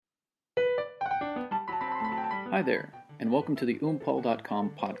Hi there, and welcome to the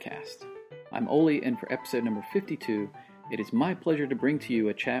oompal.com podcast. I'm Oli, and for episode number 52, it is my pleasure to bring to you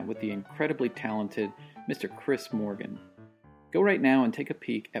a chat with the incredibly talented Mr. Chris Morgan. Go right now and take a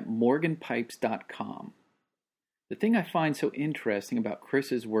peek at morganpipes.com. The thing I find so interesting about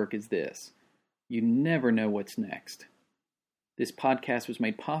Chris's work is this: you never know what's next. This podcast was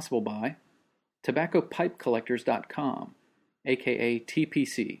made possible by tobaccopipecollectors.com, aka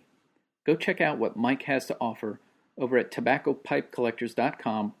TPC. Go check out what Mike has to offer over at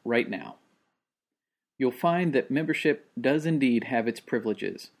tobaccopipecollectors.com right now. You'll find that membership does indeed have its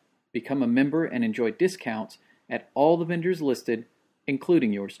privileges. Become a member and enjoy discounts at all the vendors listed,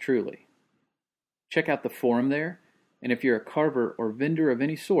 including yours truly. Check out the forum there, and if you're a carver or vendor of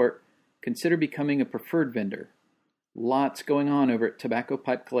any sort, consider becoming a preferred vendor. Lots going on over at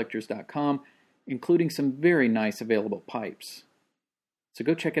tobaccopipecollectors.com, including some very nice available pipes. So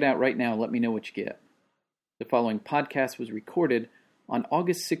go check it out right now and let me know what you get. The following podcast was recorded on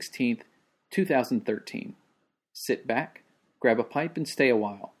August 16th, 2013. Sit back, grab a pipe, and stay a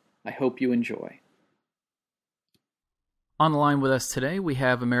while. I hope you enjoy. On the line with us today, we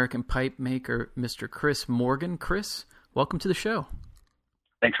have American pipe maker Mr. Chris Morgan. Chris, welcome to the show.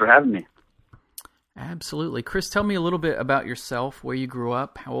 Thanks for having me. Absolutely. Chris, tell me a little bit about yourself, where you grew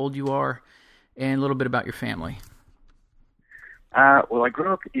up, how old you are, and a little bit about your family. Well, I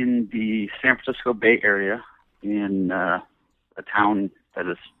grew up in the San Francisco Bay Area in a town that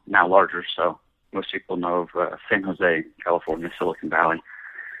is now larger, so most people know of San Jose, California, Silicon Valley.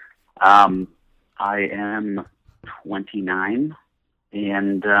 I am 29,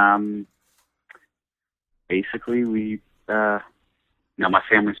 and basically my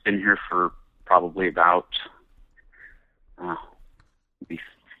family's been here for probably about maybe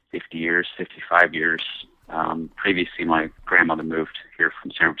 50 years, 55 years. Previously, my grandmother moved here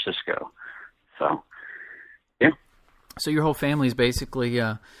from San Francisco. So, yeah. So your whole family is basically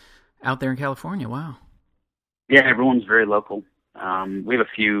out there in California. Wow. Yeah, everyone's very local. We have a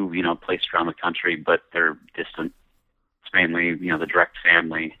few, places around the country, but they're distant. It's mainly, the direct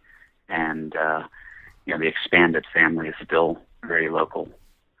family, and, the expanded family is still very local.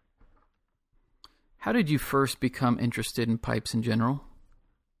 How did you first become interested in pipes in general?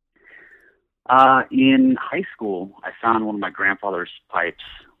 In high school, I found one of my grandfather's pipes.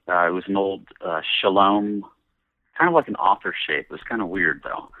 It was an old Shalom, kind of like an author shape. It was kind of weird,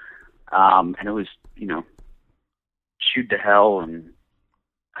 though. And it was, chewed to hell, and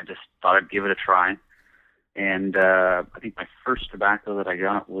I just thought I'd give it a try. And I think my first tobacco that I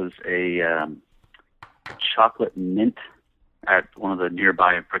got was a chocolate mint at one of the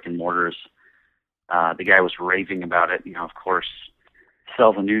nearby brick and mortars. The guy was raving about it. Of course,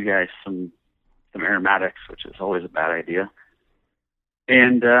 sell the new guy some aromatics, which is always a bad idea.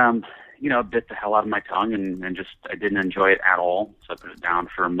 And, it bit the hell out of my tongue, and just, I didn't enjoy it at all. So I put it down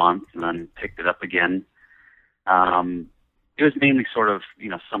for a month and then picked it up again. It was mainly sort of,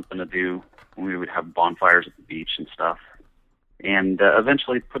 something to do when we would have bonfires at the beach and stuff. And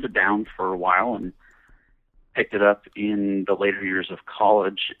eventually put it down for a while and picked it up in the later years of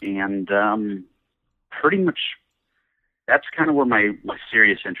college. And pretty much that's kind of where my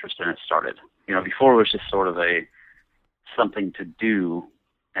serious interest in it started. Before it was just sort of something to do,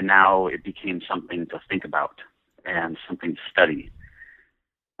 and now it became something to think about and something to study,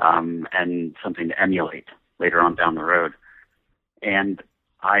 and something to emulate later on down the road. And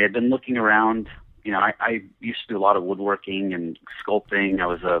I had been looking around. I used to do a lot of woodworking and sculpting. I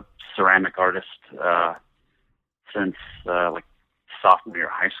was a ceramic artist since sophomore year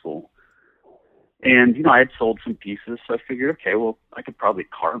of high school. And, I had sold some pieces, so I figured, okay, well, I could probably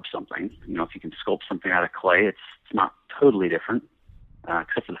carve something. If you can sculpt something out of clay, it's not totally different,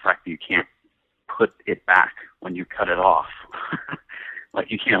 except for the fact that you can't put it back when you cut it off, like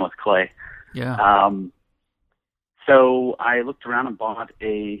you can with clay. Yeah. So I looked around and bought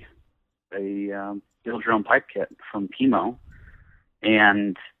a build your own pipe kit from Pimo,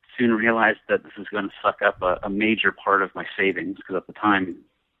 and soon realized that this is going to suck up a major part of my savings, because at the time,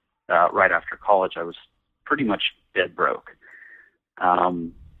 right after college, I was pretty much dead broke.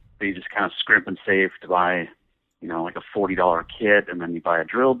 So you just kind of scrimp and save to buy, like a $40 kit, and then you buy a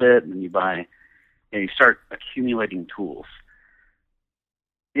drill bit, and then you start accumulating tools.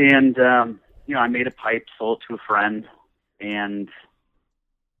 And, I made a pipe, sold it to a friend, and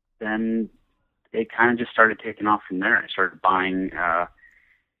then it kind of just started taking off from there. I started buying,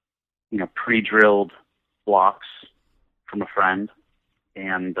 pre-drilled blocks from a friend,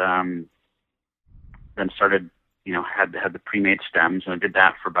 and then started, had the pre-made stems, and I did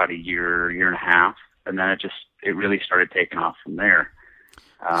that for about a year and a half, and then it really started taking off from there.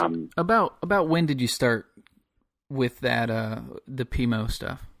 About when did you start with that the PMO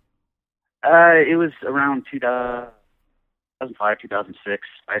stuff? It was around 2005, 2006.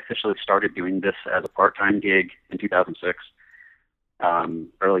 I officially started doing this as a part-time gig in 2006,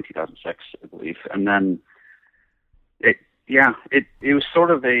 early 2006, I believe. And then it was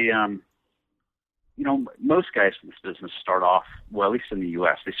sort of a, most guys in this business start off, well, at least in the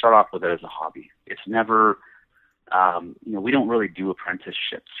U.S., they start off with it as a hobby. It's never, we don't really do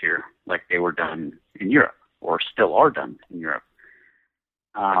apprenticeships here like they were done in Europe or still are done in Europe.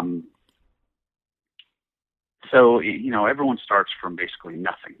 So, everyone starts from basically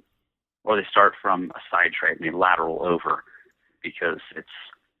nothing, or they start from a side trade and they lateral over because it's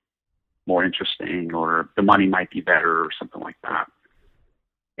more interesting or the money might be better or something like that.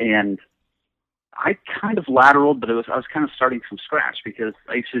 And I kind of lateraled, but I was kind of starting from scratch because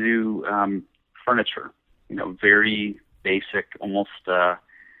I used to do furniture, very basic, almost, I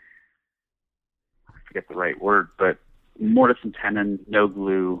forget the right word, but mortise and tenon, no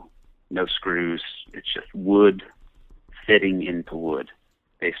glue, no screws. It's just wood fitting into wood,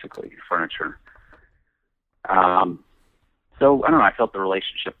 basically, furniture. So, I don't know, I felt the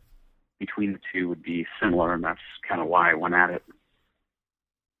relationship between the two would be similar, and that's kind of why I went at it.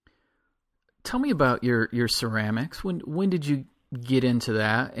 Tell me about your ceramics. When did you get into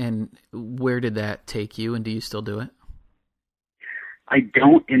that, and where did that take you, and do you still do it? I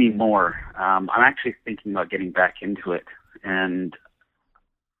don't anymore. I'm actually thinking about getting back into it, and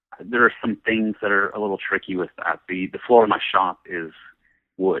there are some things that are a little tricky with that. The floor of my shop is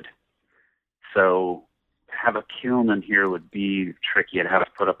wood, so to have a kiln in here would be tricky. I'd have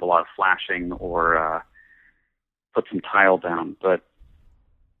to put up a lot of flashing or put some tile down. But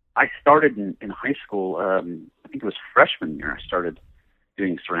I started in high school, I think it was freshman year, I started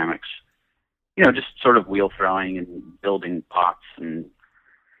doing ceramics. Just sort of wheel throwing and building pots and,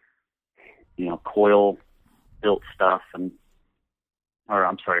 coil built stuff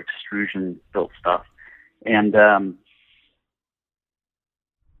extrusion built stuff. And the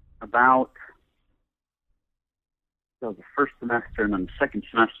first semester and then the second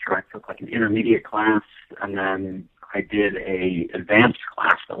semester I took like an intermediate class, and then I did a advanced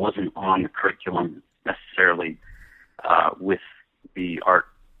class that wasn't on the curriculum necessarily with the art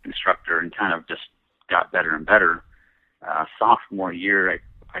instructor, and kind of just got better and better. Sophomore year, I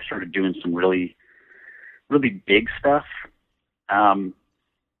started doing some really, really big stuff.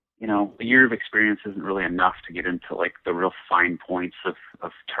 A year of experience isn't really enough to get into like the real fine points of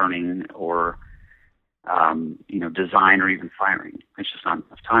turning or, design or even firing. It's just not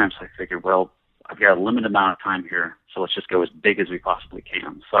enough time. So I figured, well, I've got a limited amount of time here, so let's just go as big as we possibly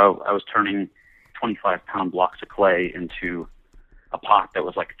can. So I was turning 25-pound blocks of clay into a pot that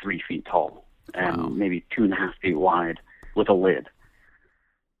was like 3 feet tall and maybe 2.5 feet wide with a lid.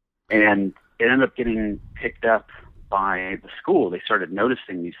 And it ended up getting picked up by the school. They started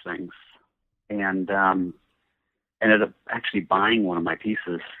noticing these things and ended up actually buying one of my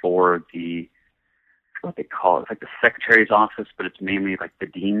pieces for what they call it. It's like the secretary's office, but it's mainly like the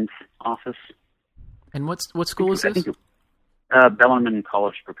dean's office. And what school is this? I think Bellarmine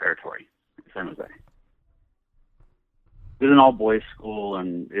College Preparatory in San Jose. It was an all-boys school,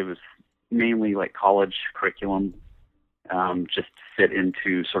 and it was mainly like college curriculum, just fit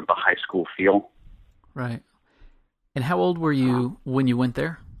into sort of a high school feel. Right. And how old were you when you went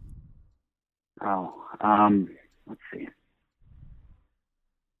there? Let's see.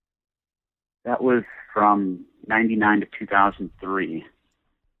 That was from 99 to 2003.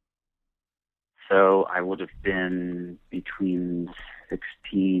 So I would have been between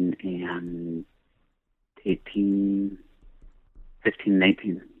 16 and 18, 15 and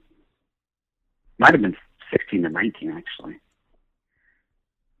 18. Might have been 16 to 19, actually.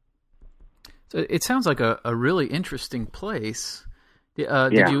 So it sounds like a really interesting place.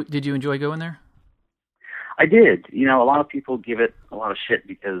 Did you enjoy going there? I did. A lot of people give it a lot of shit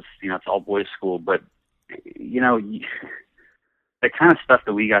because, it's all boys school, but, the kind of stuff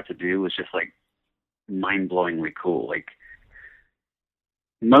that we got to do was just like mind-blowingly cool. Like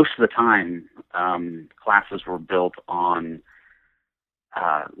most of the time, classes were built on,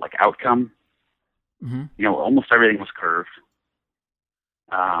 like outcome. Mm-hmm. Almost everything was curved.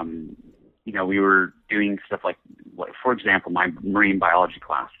 We were doing stuff like, for example, my marine biology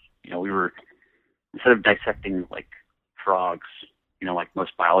class, we were, instead of dissecting like frogs, like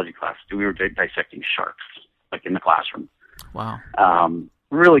most biology classes do, we were dissecting sharks, like in the classroom. Wow.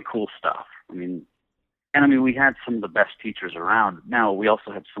 Really cool stuff. We had some of the best teachers around. Now we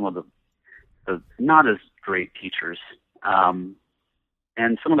also had some of the not as great teachers. And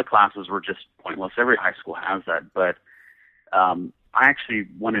some of the classes were just pointless. Every high school has that. But I actually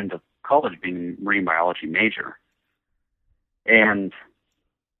went into college being a marine biology major. And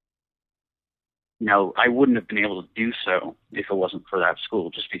I wouldn't have been able to do so if it wasn't for that school,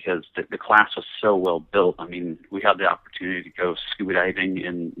 just because the class was so well built. I mean, we had the opportunity to go scuba diving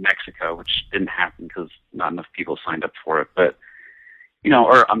in Mexico, which didn't happen because not enough people signed up for it. But,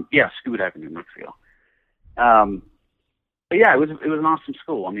 scuba diving in Mexico. But yeah, it was an awesome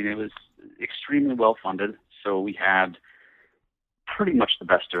school. I mean, it was extremely well funded, so we had pretty much the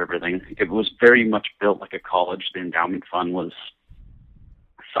best of everything. It was very much built like a college. The endowment fund was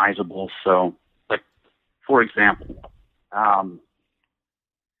sizable, so. For example,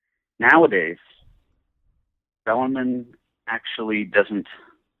 nowadays, Bellarmine actually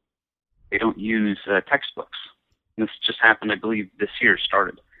they don't use textbooks. This just happened, I believe, this year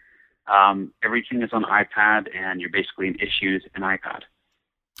started. Everything is on iPad, and you're basically issued an iPad.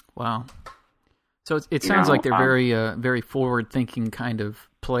 Wow. So it sounds like they're very, very forward-thinking kind of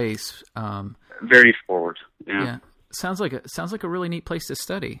place. Very forward, yeah. Sounds like a really neat place to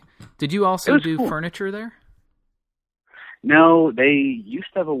study. Did you also do cool. furniture there? No, they used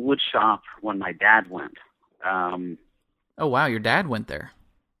to have a wood shop when my dad went. Oh wow, your dad went there.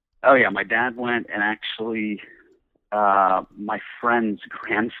 Oh yeah, my dad went, and actually, my friend's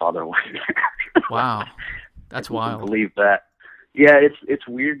grandfather went there. Wow, that's wild. Believe that? Yeah, it's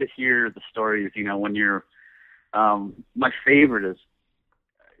weird to hear the stories. When you're. My favorite is,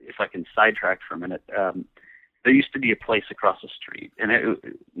 if I can sidetrack for a minute. There used to be a place across the street, and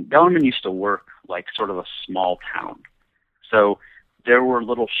Bellarmine used to work like sort of a small town. So there were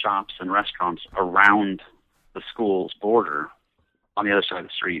little shops and restaurants around the school's border on the other side of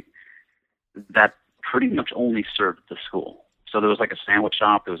the street that pretty much only served the school. So there was like a sandwich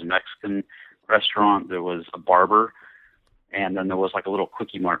shop, there was a Mexican restaurant, there was a barber, and then there was like a little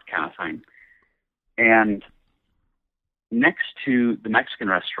quickie mart kind of thing. And next to the Mexican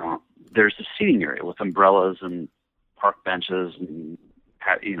restaurant, there's a seating area with umbrellas and park benches and,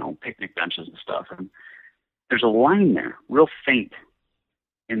 picnic benches and stuff. And there's a line there, real faint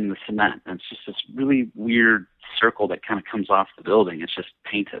in the cement. And it's just this really weird circle that kind of comes off the building. It's just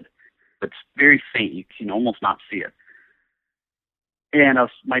painted, but it's very faint. You can almost not see it. And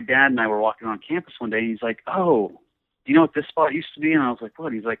my dad and I were walking on campus one day, and he's like, "Oh, do you know what this spot used to be?" And I was like,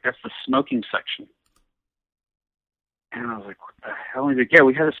 "What?" He's like, "That's the smoking section." And I was like, "What the hell?" He's like, "Yeah,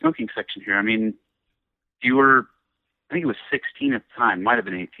 we had a smoking section here. I mean, if you were, I think it was 16 at the time, might have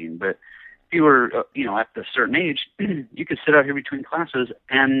been 18, but if you were, at a certain age, you could sit out here between classes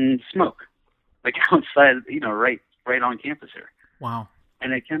and smoke, like outside, right on campus here." Wow.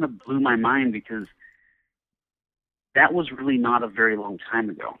 And it kind of blew my mind because that was really not a very long time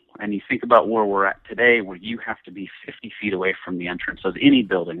ago. And you think about where we're at today, where you have to be 50 feet away from the entrance of any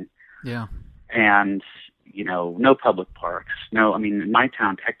building. Yeah. And no public parks. No, I mean, in my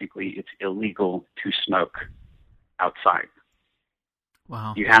town, technically, it's illegal to smoke outside.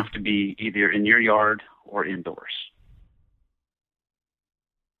 Wow. You have to be either in your yard or indoors.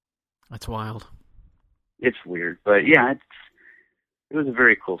 That's wild. It's weird, but yeah, it was a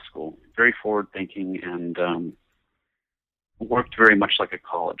very cool school, very forward-thinking, and worked very much like a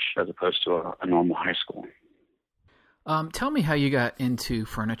college as opposed to a normal high school. Tell me how you got into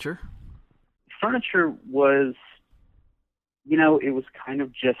furniture. Furniture was, it was kind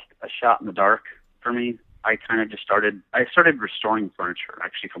of just a shot in the dark for me. I started restoring furniture,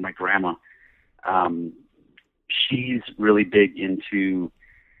 actually, for my grandma. She's really big into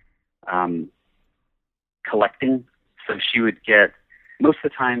collecting. So she would get, most of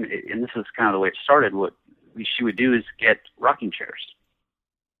the time, and this is kind of the way it started, what she would do is get rocking chairs.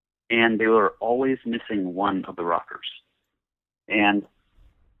 And they were always missing one of the rockers. And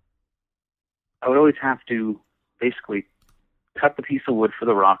I would always have to basically cut the piece of wood for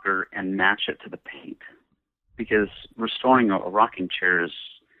the rocker and match it to the paint. Because restoring a rocking chair is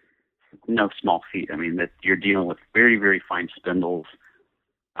no small feat. I mean, that you're dealing with very, very fine spindles,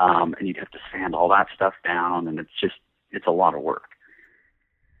 and you'd have to sand all that stuff down, and it's a lot of work.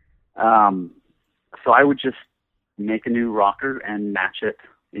 So I would just make a new rocker and match it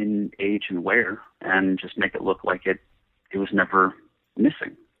in age and wear, and just make it look like it was never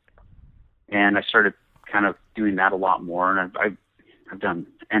missing. And I started kind of doing that a lot more, and I've done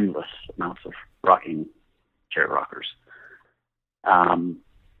endless amounts of rocking chair rockers.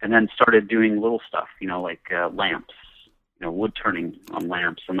 And then started doing little stuff, like lamps, wood turning on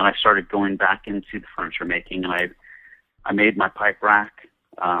lamps. And then I started going back into the furniture making, and I made my pipe rack.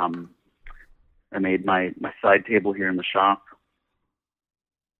 I made my side table here in the shop.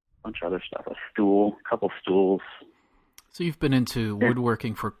 A bunch of other stuff, a couple stools. So you've been into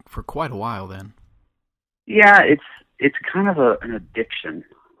woodworking for quite a while then. Yeah, it's kind of an addiction.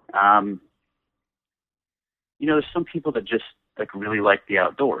 there's some people that just like really like the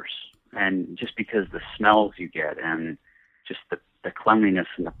outdoors, and just because the smells you get and just the cleanliness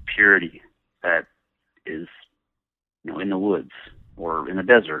and the purity that is, in the woods or in the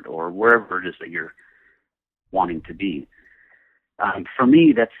desert or wherever it is that you're wanting to be. For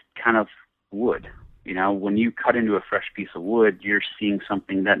me, that's kind of wood. When you cut into a fresh piece of wood, you're seeing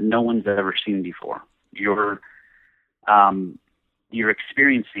something that no one's ever seen before. You're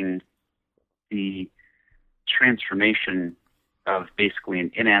experiencing the transformation of basically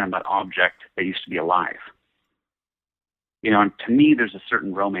an inanimate object that used to be alive. And to me, there's a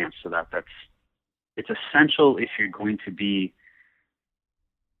certain romance to that. It's essential if you're going to be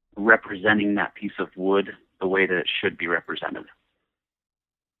representing that piece of wood the way that it should be represented.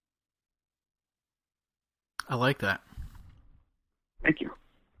 I like that. Thank you.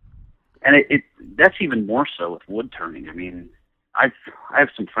 And that's even more so with wood turning. I mean, I have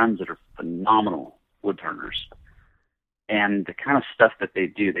some friends that are phenomenal wood turners, and the kind of stuff that they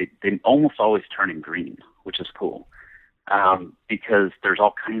do, they almost always turn in green, which is cool, because there's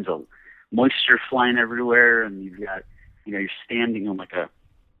all kinds of moisture flying everywhere, and you've got, you're standing on like a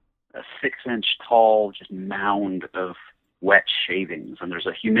 6-inch tall just mound of wet shavings, and there's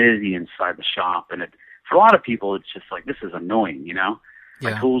a humidity inside the shop, and for a lot of people, it's just like, this is annoying,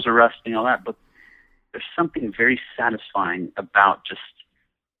 My tools are rusting, all that, but there's something very satisfying about just,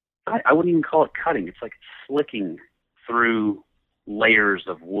 I wouldn't even call it cutting. It's like slicking through layers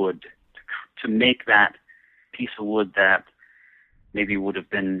of wood to make that piece of wood that maybe would have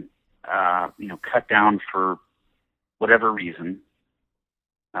been, cut down for whatever reason.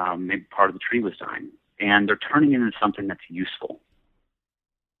 Maybe part of the tree was dying, and they're turning it into something that's useful.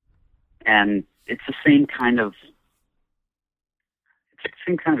 And it's the same kind of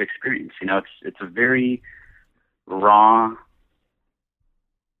experience. It's a very raw,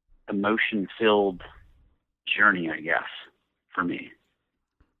 emotion-filled journey, I guess, for me.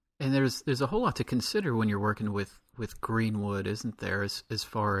 And there's a whole lot to consider when you're working with greenwood, isn't there? As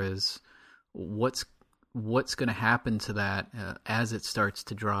far as what's going to happen to that as it starts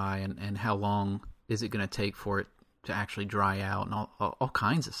to dry, and how long is it going to take for it to actually dry out, and all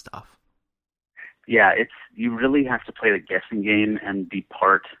kinds of stuff. Yeah, you really have to play the guessing game and be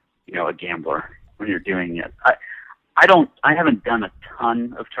part, a gambler when you're doing it. I haven't done a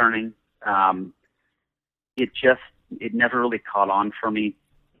ton of turning. It never really caught on for me,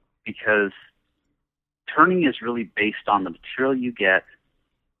 because turning is really based on the material you get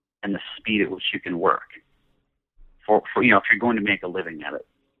and the speed at which you can work for if you're going to make a living at it.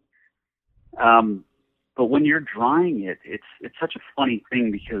 But when you're drying it, it's such a funny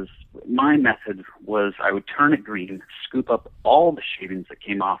thing, because my method was I would turn it green, scoop up all the shavings that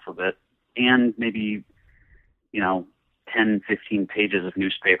came off of it, and maybe, 10, 15 pages of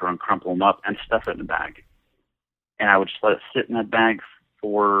newspaper, and crumple them up and stuff it in a bag. And I would just let it sit in that bag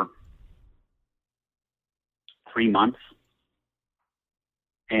for 3 months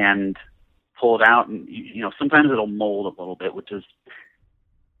and pull it out. And, sometimes it'll mold a little bit, which is,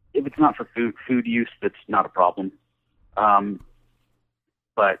 if it's not for food use, that's not a problem.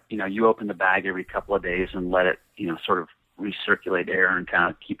 But, you open the bag every couple of days and let it, sort of recirculate air and kind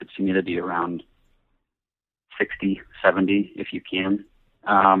of keep its humidity around 60, 70 if you can.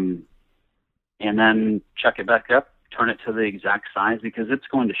 And then chuck it back up, turn it to the exact size, because it's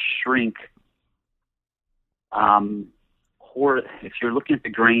going to shrink. If you're looking at the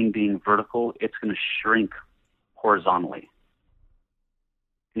grain being vertical, it's going to shrink horizontally.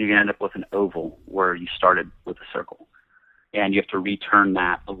 You're going to end up with an oval where you started with a circle. And you have to return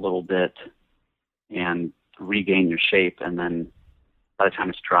that a little bit and regain your shape. And then by the time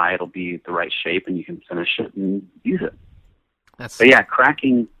it's dry, it'll be the right shape, and you can finish it and use it. But yeah,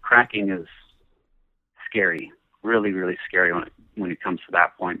 cracking is scary, really, really scary when it comes to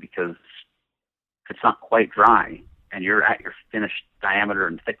that point, because if it's not quite dry and you're at your finished diameter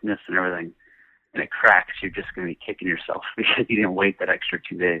and thickness and everything, and it cracks, you're just going to be kicking yourself because you didn't wait that extra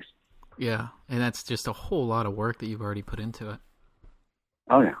 2 days. Yeah, and that's just a whole lot of work that you've already put into it.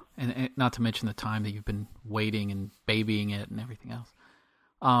 Oh, yeah. And not to mention the time that you've been waiting and babying it and everything else.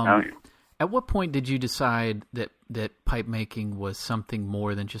 Oh, yeah. At what point did you decide that pipe making was something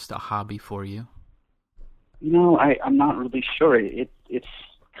more than just a hobby for you? I'm not really sure. It's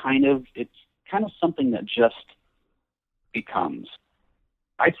kind of something that just becomes.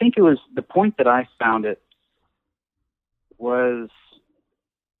 I think it was the point that I found it was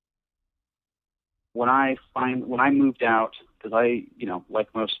when I moved out, because I,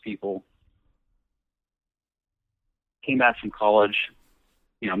 like most people, came back from college,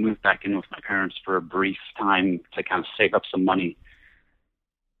 moved back in with my parents for a brief time to kind of save up some money.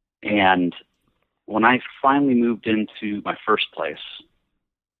 And when I finally moved into my first place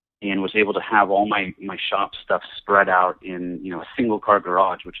and was able to have all my shop stuff spread out in, a single car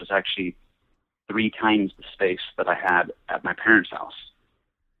garage, which was actually 3 times the space that I had at my parents' house.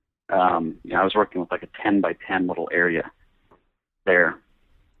 I was working with like a 10 by 10 little area there.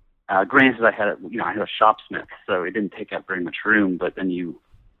 Granted, I had a shopsmith, so it didn't take up very much room. But then you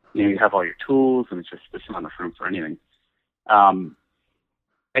have all your tools, and there's not enough room for anything.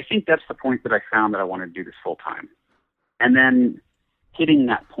 I think that's the point that I found that I wanted to do this full time, and then hitting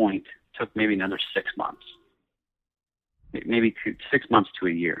that point took maybe another 6 months, maybe 6 months to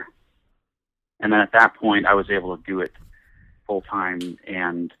a year, and then at that point I was able to do it full time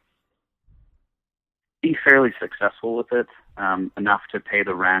and be fairly successful with it, enough to pay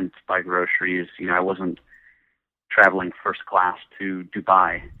the rent, buy groceries. I wasn't traveling first class to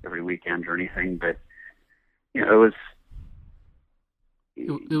Dubai every weekend or anything, but it was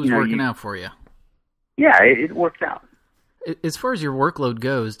working out for you. Yeah, it worked out. As far as your workload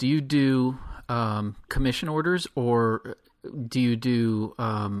goes, do you do commission orders, or do you do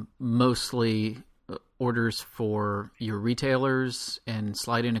mostly orders for your retailers and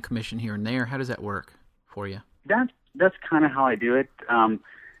slide in a commission here and there? How does that work for you? That's kind of how I do it.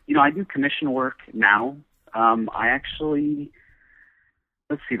 I do commission work now. I actually,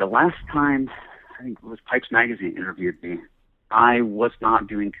 let's see, the last time I think it was Pipes Magazine interviewed me, I was not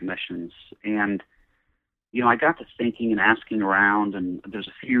doing commissions, and I got to thinking and asking around, and there's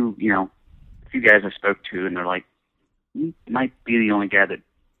a few guys I spoke to, and they're like, "You might be the only guy that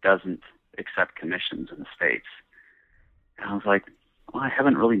doesn't accept commissions in the States." And I was like, "Well, I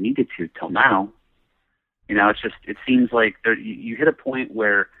haven't really needed to till now." It seems like you hit a point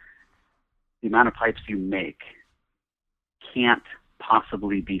where the amount of pipes you make can't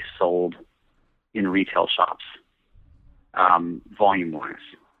possibly be sold in retail shops, volume-wise.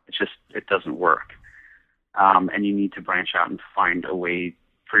 It doesn't work. And you need to branch out and find a way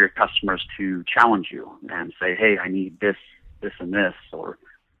for your customers to challenge you and say, "Hey, I need this, this, and this," or,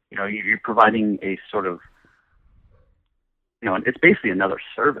 you're providing a sort of, it's basically another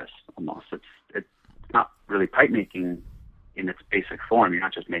service almost. It's not really pipe making in its basic form. You're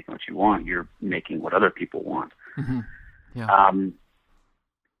not just making what you want, you're making what other people want. Mm-hmm. Yeah. And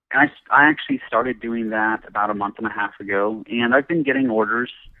I actually started doing that about a month and a half ago, and I've been getting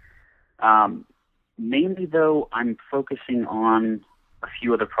orders. Mainly, though, I'm focusing on a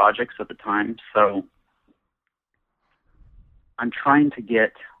few other projects at the time, so I'm trying to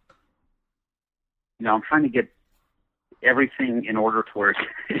get everything in order to where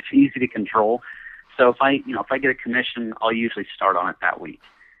it's easy to control. So if I get a commission, I'll usually start on it that week,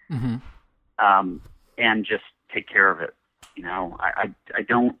 mm-hmm. And just take care of it. I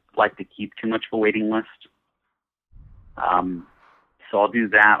don't like to keep too much of a waiting list. So I'll do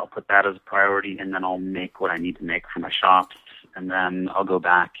that. I'll put that as a priority, and then I'll make what I need to make for my shops, and then I'll go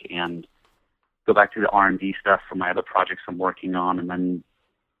back to the R&D stuff for my other projects I'm working on, and then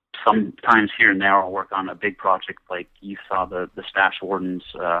sometimes here and there I'll work on a big project like you saw the Stash Warden's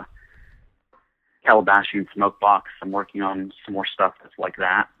Calabashian smoke box. I'm working on some more stuff that's like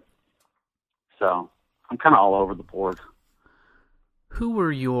that. So I'm kind of all over the board. Who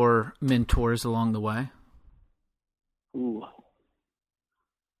were your mentors along the way? Ooh.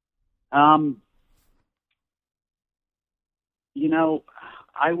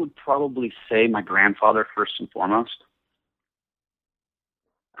 I would probably say my grandfather first and foremost.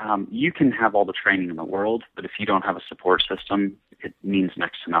 You can have all the training in the world, but if you don't have a support system, it means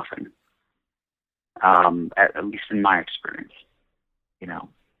next to nothing. At least in my experience,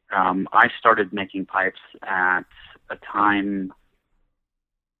 I started making pipes at a time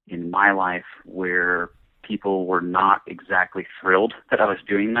in my life where people were not exactly thrilled that I was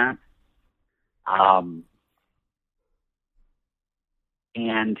doing that.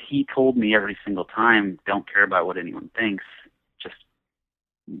 And he told me every single time, don't care about what anyone thinks, just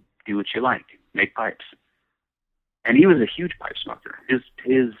do what you like, make pipes. And he was a huge pipe smoker. He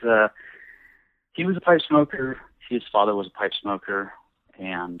was a pipe smoker, his father was a pipe smoker,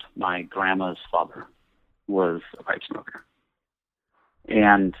 and my grandma's father was a pipe smoker.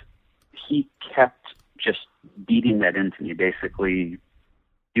 And he kept just beating that into me, basically,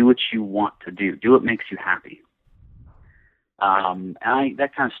 do what you want to do. Do what makes you happy. And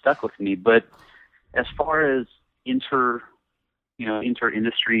that kind of stuck with me. But as far as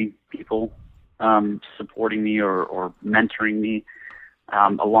inter-industry people supporting me or mentoring me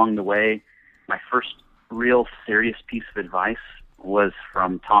along the way, my first real serious piece of advice was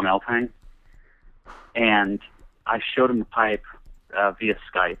from Tom Eltang. And I showed him a pipe via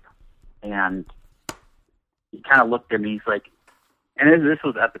Skype. And he kind of looked at me, he's like, and this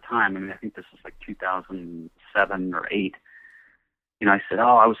was at the time, I mean, I think this was like 2007 or 8. You know, I said,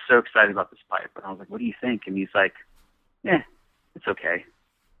 oh, I was so excited about this pipe. And I was like, what do you think? And he's like, it's okay.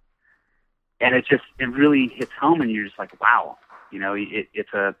 And it really hits home, and you're just like, wow, you know,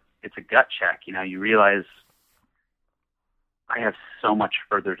 it's a gut check. You know, you realize I have so much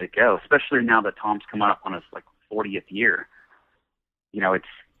further to go, especially now that Tom's come up on his like 40th year. You know,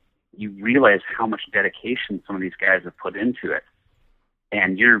 you realize how much dedication some of these guys have put into it.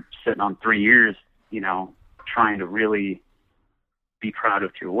 And you're sitting on 3 years, you know, trying to really be proud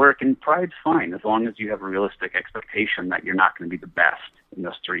of your work. And pride's fine as long as you have a realistic expectation that you're not going to be the best in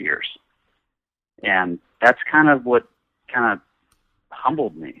those 3 years. And that's kind of what kind of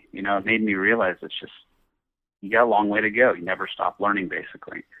humbled me. You know, it made me realize it's just, you got a long way to go. You never stop learning,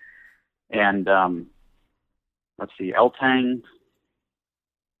 basically. And let's see, Eltang.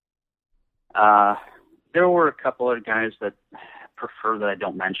 There were a couple other guys that prefer that I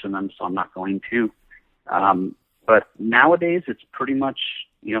don't mention them, so I'm not going to. But nowadays, it's pretty much,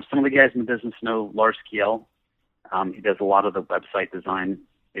 you know, some of the guys in the business know Lars Kiel. He does a lot of the website design.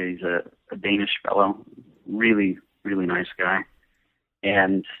 He's a Danish fellow, really, really nice guy.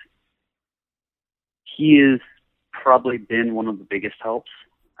 And he has probably been one of the biggest helps.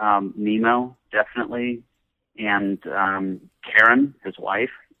 Nemo, definitely. And Karen, his wife,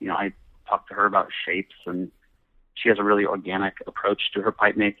 you know, I talked to her about shapes, and she has a really organic approach to her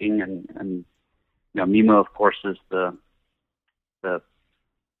pipe making. And you know, Nemo, of course, is the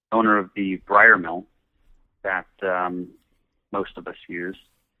owner of the Briar Mill that most of us use.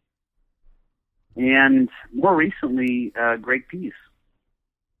 And more recently, Greg Pease.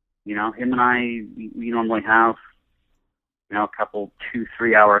 You know, him and I, we normally have, you know, a couple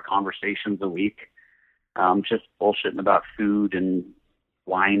 2-3 hour conversations a week, just bullshitting about food and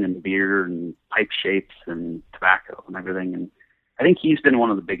wine and beer and pipe shapes and tobacco and everything. And I think he's been one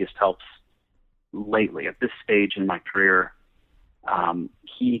of the biggest helps lately at this stage in my career.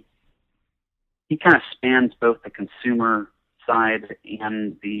 He kind of spans both the consumer side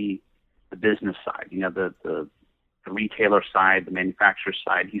and the business side, you know, the retailer side, the manufacturer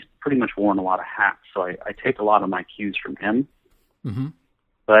side. He's pretty much worn a lot of hats, so I take a lot of my cues from him. Mm-hmm.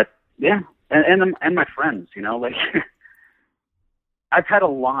 But yeah, and my friends, you know, like I've had a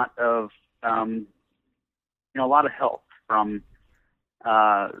lot of you know, a lot of help from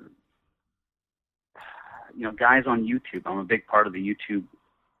you know, guys on YouTube. I'm a big part of the YouTube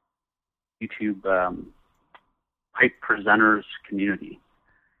pipe presenters community,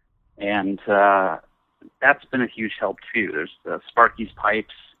 and that's been a huge help too. There's Sparky's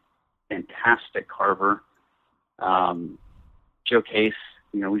Pipes, fantastic carver. Joe Case,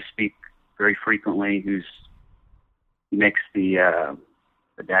 you know, we speak very frequently. He makes the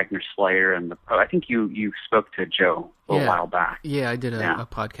Dagner Slayer, and I think you spoke to Joe a while back. Yeah, I did a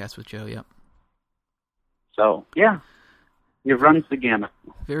podcast with Joe. Yep. So yeah, it runs the gamut.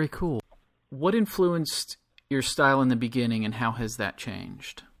 Very cool. What influenced your style in the beginning, and how has that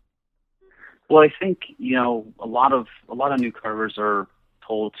changed? Well, I think, you know, a lot of new carvers are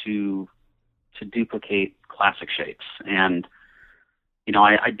told to duplicate classic shapes, and you know,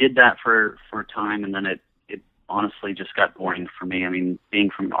 I did that for a time, and then it honestly just got boring for me. I mean, being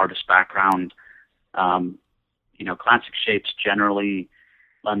from an artist background, you know, classic shapes generally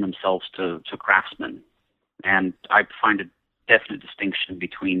lend themselves to craftsmen, and I find a definite distinction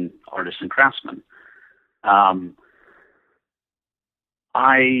between artists and craftsmen.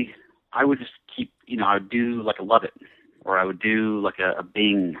 I would just keep, you know, I would do like a Lovett, or I would do like a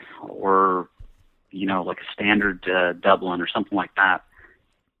Bing, or, you know, like a standard Dublin or something like that.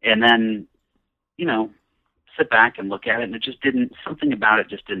 And then, you know, sit back and look at it, and it just didn't, something about it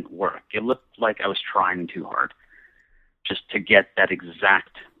just didn't work. It looked like I was trying too hard just to get that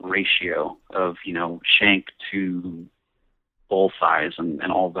exact ratio of, you know, shank to bowl size and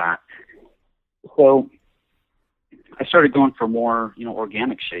all that. So I started going for more, you know,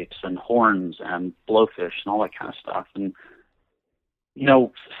 organic shapes and horns and blowfish and all that kind of stuff. And, you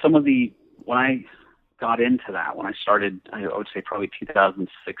know, when I got into that, when I started, I would say probably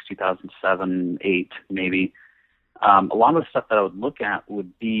 2006, 2007, 8, maybe, a lot of the stuff that I would look at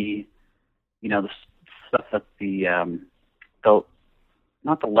would be, you know, the stuff that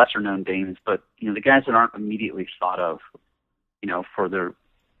not the lesser known Danes, but, you know, the guys that aren't immediately thought of, you know, for their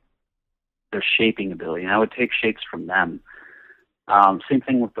shaping ability. And I would take shapes from them. Same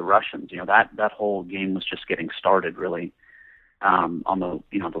thing with the Russians. You know, that whole game was just getting started, really, on the,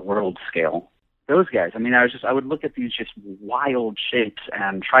 you know, the world scale. Those guys, I mean, I would look at these just wild shapes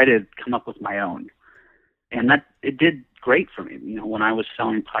and try to come up with my own. And it did great for me. You know, when I was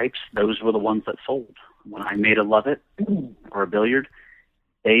selling pipes, those were the ones that sold. when I made a Lovett or a billiard,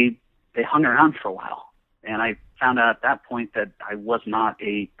 they hung around for a while. And I found out at that point that I was not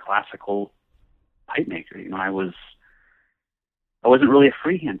a classical pipe maker. You know, I wasn't really a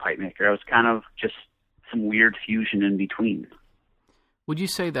freehand pipe maker. I was kind of just some weird fusion in between. Would you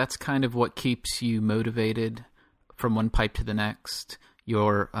say that's kind of what keeps you motivated from one pipe to the next,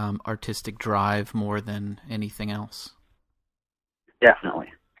 your artistic drive more than anything else? Definitely.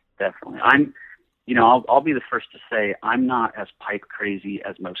 I'll be the first to say I'm not as pipe crazy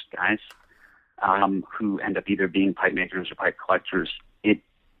as most guys who end up either being pipe makers or pipe collectors. It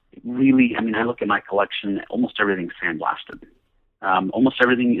really, I look at my collection, almost everything's sandblasted. Almost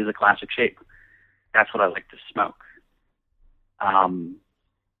everything is a classic shape. That's what I like to smoke. I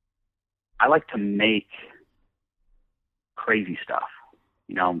like to make crazy stuff,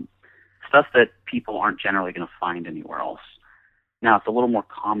 stuff that people aren't generally going to find anywhere else. Now, it's a little more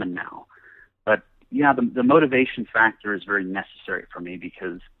common now. But, yeah, the motivation factor is very necessary for me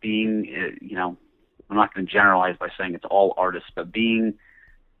because being, I'm not going to generalize by saying it's all artists, but being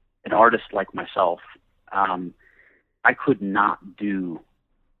an artist like myself, I could not do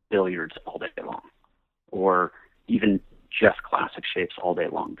billiards all day long or even just classic shapes all day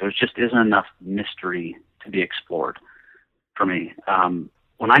long. There just isn't enough mystery to be explored for me.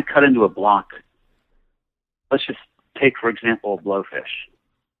 When I cut into a block, let's just take, for example, a blowfish.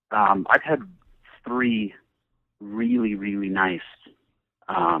 I've had 3 really, really nice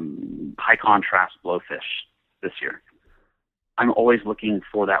high contrast blowfish this year. I'm always looking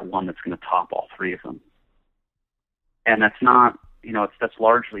for that one that's going to top all 3 of them. And that's not, that's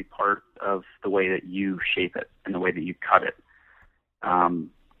largely part of the way that you shape it and the way that you cut it. And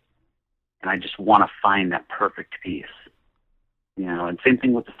I just want to find that perfect piece, and same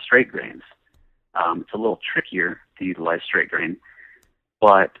thing with the straight grains. It's a little trickier to utilize straight grain,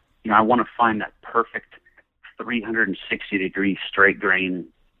 but, I want to find that perfect 360-degree straight grain,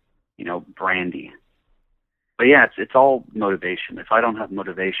 brandy. But yeah, it's all motivation. If I don't have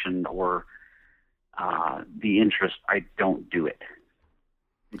motivation or the interest, I don't do it.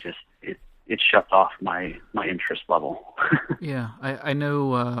 It shuts off my interest level. Yeah, I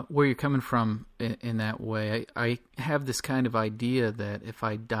know where you're coming from in that way. I have this kind of idea that if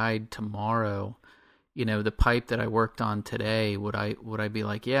I died tomorrow, the pipe that I worked on today, would I be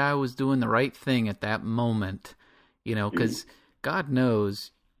like, yeah, I was doing the right thing at that moment, because God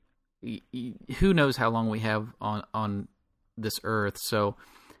knows, who knows how long we have on this earth. So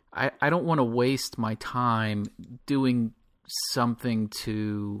I don't want to waste my time doing something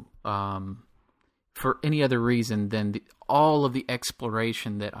to for any other reason than all of the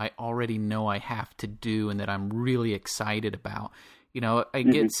exploration that I already know I have to do and that I'm really excited about. I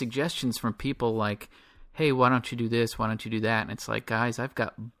get suggestions from people like, hey, why don't you do this? Why don't you do that? And it's like, guys, I've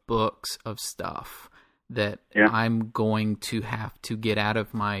got books of stuff that I'm going to have to get out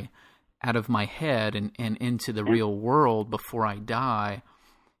of my head and into the real world before I die.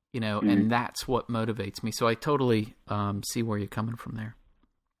 And that's what motivates me. So I totally see where you're coming from there.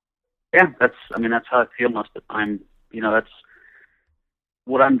 Yeah, that's how I feel most of the time. That's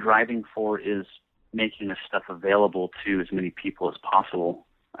what I'm driving for, is making this stuff available to as many people as possible.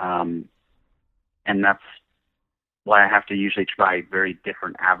 And that's why I have to usually try very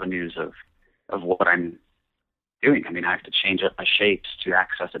different avenues of what I'm doing. I have to change up my shapes to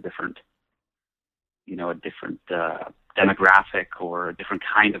access a different demographic or a different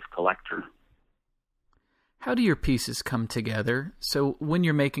kind of collector. How do your pieces come together? So when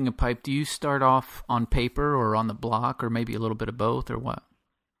you're making a pipe, do you start off on paper or on the block or maybe a little bit of both, or what?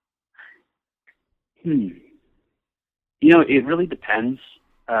 It really depends.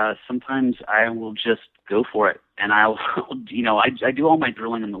 Sometimes I will just go for it, and I do all my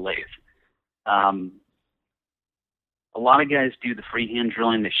drilling in the lathe. A lot of guys do the freehand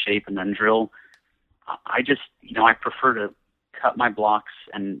drilling, they shape and then drill. I just, I prefer to cut my blocks,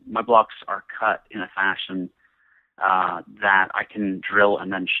 and my blocks are cut in a fashion that I can drill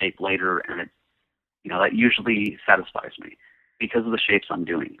and then shape later, and that usually satisfies me because of the shapes I'm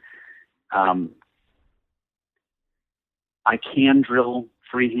doing. I can drill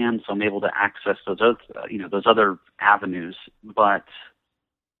freehand, so I'm able to access those other avenues, but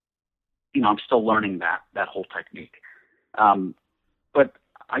I'm still learning that whole technique. But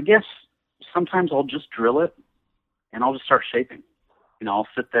I guess sometimes I'll just drill it and I'll just start shaping. I'll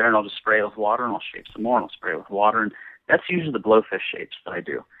sit there and I'll just spray it with water and I'll shape some more and I'll spray it with water. And that's usually the blowfish shapes that I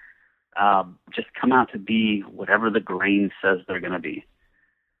do. Just come out to be whatever the grain says they're going to be.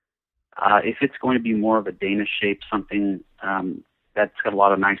 If it's going to be more of a Danish shape, something that's got a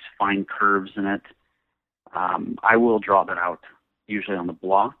lot of nice fine curves in it, I will draw that out, usually on the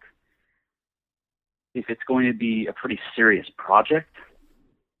block. If it's going to be a pretty serious project,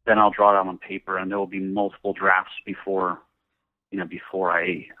 then I'll draw it out on paper, and there will be multiple drafts before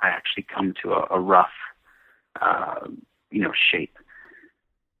I actually come to a rough, shape.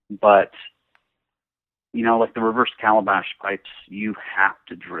 But, like the reverse calabash pipes, you have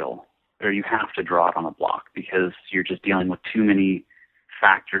to drill, or you have to draw it on a block, because you're just dealing with too many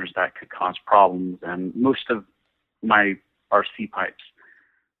factors that could cause problems. And most of my RC pipes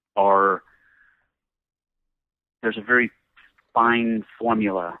there's a very fine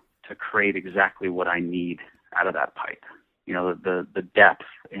formula to create exactly what I need out of that pipe. The depth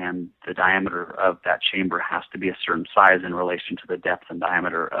and the diameter of that chamber has to be a certain size in relation to the depth and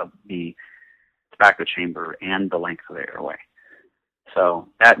diameter of the tobacco chamber and the length of the airway. So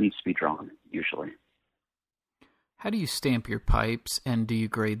that needs to be drawn, usually. How do you stamp your pipes, and do you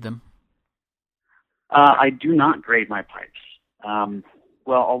grade them? I do not grade my pipes.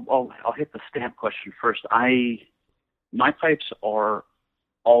 Well, I'll hit the stamp question first. My pipes are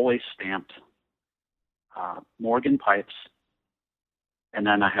always stamped Morgan pipes, and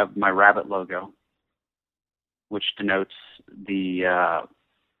then I have my Rabbit logo, which denotes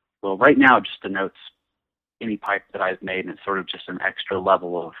right now it just denotes any pipe that I've made, and it's sort of just an extra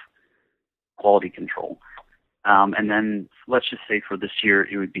level of quality control. And then let's just say for this year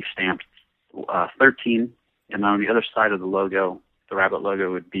it would be stamped 13, and on the other side of the logo, the Rabbit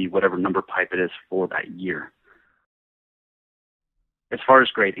logo, would be whatever number pipe it is for that year. As far as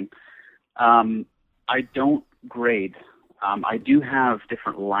grading, I don't grade. I do have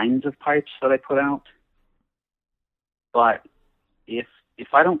different lines of pipes that I put out, but if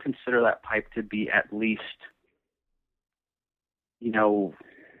I don't consider that pipe to be at least,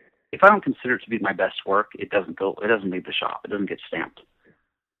 if I don't consider it to be my best work, it doesn't leave the shop. It doesn't get stamped.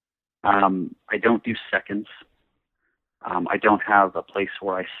 I don't do seconds. I don't have a place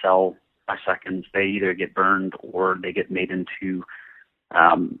where I sell my seconds. They either get burned or they get made into,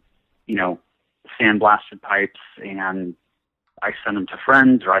 sandblasted pipes, and I send them to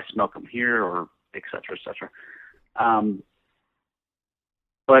friends, or I smoke them here, or et cetera, et cetera.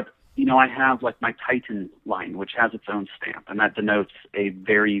 But, I have like my Titan line, which has its own stamp, and that denotes a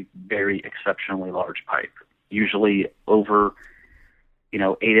very, very exceptionally large pipe, usually over,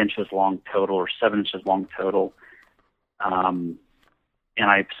 8 inches long total or 7 inches long total. And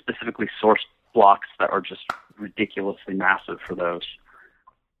I specifically sourced blocks that are just ridiculously massive for those.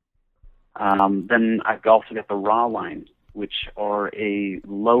 Then I've also got the Raw line, which are a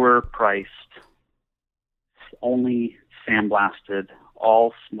lower priced, only sandblasted,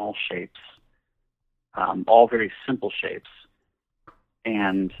 all small shapes, all very simple shapes,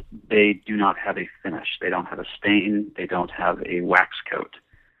 and they do not have a finish. They don't have a stain. They don't have a wax coat.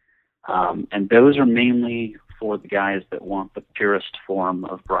 And those are mainly for the guys that want the purest form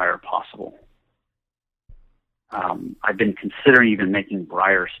of briar possible. I've been considering even making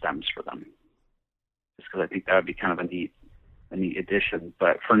briar stems for them, just because I think that would be kind of a neat addition.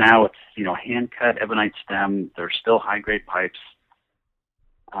 But for now, it's hand-cut ebonite stem. They're still high-grade pipes.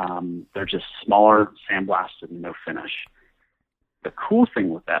 They're just smaller, sandblasted, and no finish. The cool thing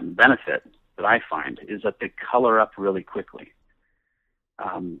with that, and benefit that I find, is that they color up really quickly.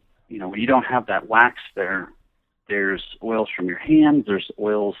 When you don't have that wax there's oils from your hands, there's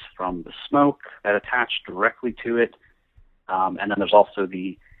oils from the smoke that attach directly to it, and then there's also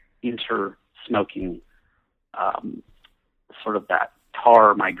the inter-smoking, sort of that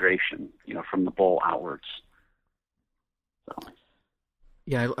tar migration, from the bowl outwards. So.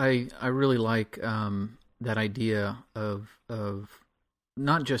 Yeah, I really like that idea of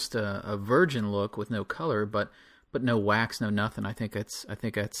not just a virgin look with no color, but no wax, no nothing. I think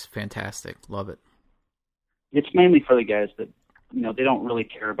that's fantastic. Love it. It's mainly for the guys that they don't really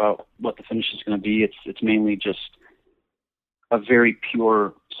care about what the finish is going to be. It's mainly just a very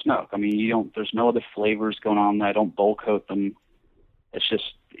pure smoke. I mean, there's no other flavors going on. I don't bowl coat them. It's just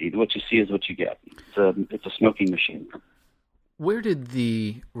what you see is what you get. It's a smoking machine. Where did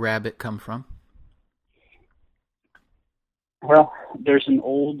the Rabbit come from? Well, there's an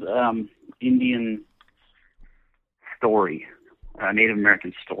old Indian story, a Native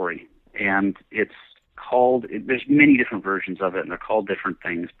American story, and it's called, there's many different versions of it, and they're called different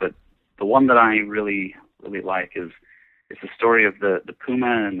things, but the one that I really, really like is it's the story of the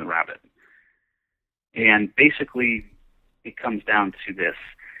puma and the rabbit. And basically, it comes down to this.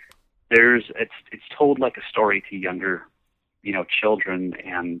 It's told like a story to younger, children,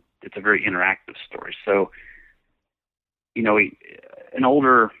 and it's a very interactive story. So, an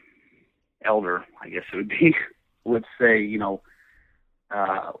older elder, I guess it would be, would say,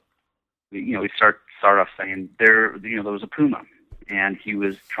 we start off saying there was a puma, and he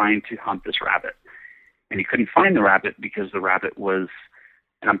was trying to hunt this rabbit, And he couldn't find the rabbit because the rabbit was,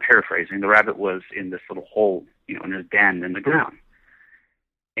 and I'm paraphrasing, the rabbit was in this little hole, in his den in the ground.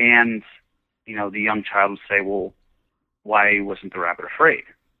 And, the young child would say, well, why wasn't the rabbit afraid?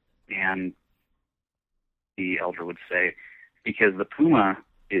 And the elder would say, because the puma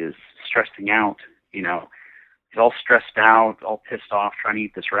is stressing out, he's all stressed out, all pissed off, trying to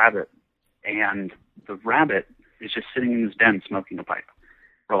eat this rabbit. And the rabbit is just sitting in his den smoking a pipe,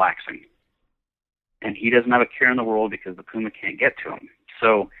 relaxing. And he doesn't have a care in the world because the puma can't get to him.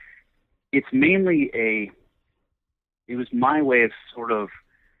 So it's mainly it was my way of sort of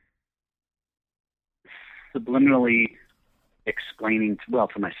subliminally explaining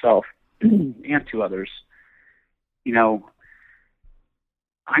to myself and to others,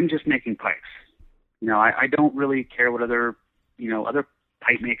 I'm just making pipes. I don't really care what other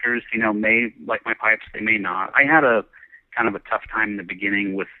pipe makers, may like my pipes, they may not. I had a kind of a tough time in the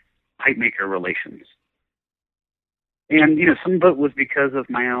beginning with pipe maker relations. And, some of it was because of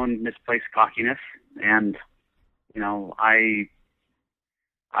my own misplaced cockiness. And,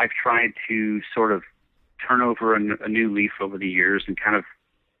 I've tried to sort of turn over a new leaf over the years and kind of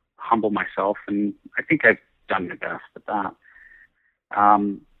humble myself. And I think I've done my best at that.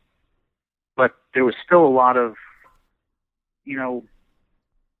 But there was still a lot of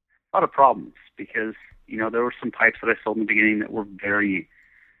problems because, there were some pipes that I sold in the beginning that were very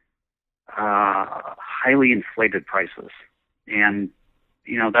highly inflated prices. And,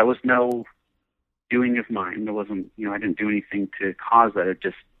 that was no doing of mine. There wasn't, I didn't do anything to cause that. It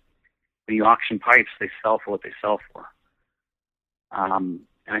just, when you auction pipes, they sell for what they sell for. And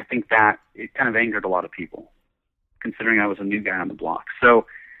I think that it kind of angered a lot of people, considering I was a new guy on the block. So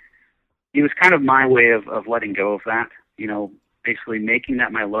it was kind of my way of letting go of that. Basically making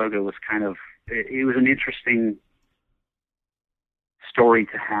that my logo was kind of, it was an interesting story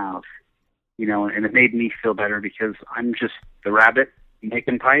to have, and it made me feel better because I'm just the rabbit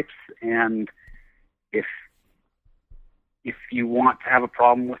making pipes. And if you want to have a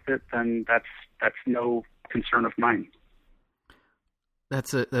problem with it, then that's no concern of mine.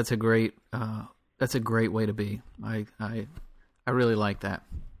 That's a great way to be. I really like that.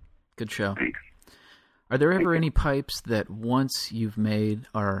 Good show. Thanks. Are there ever any pipes that once you've made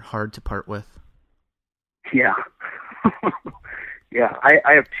are hard to part with? Yeah. Yeah,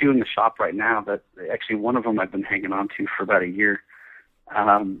 I have two in the shop right now that actually one of them I've been hanging on to for about a year.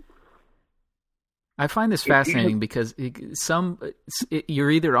 I find this fascinating because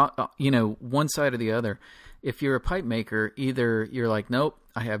you're either one side or the other. If you're a pipe maker, either you're like, nope,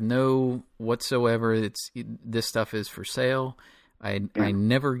 I have no whatsoever. This stuff is for sale. I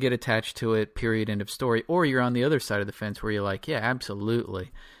never get attached to it. Period. End of story. Or you're on the other side of the fence where you're like, yeah,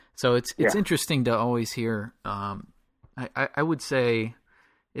 absolutely. So it's interesting to always hear. I would say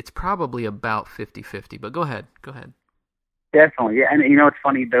it's probably about 50-50, but go ahead. Definitely, yeah. And it's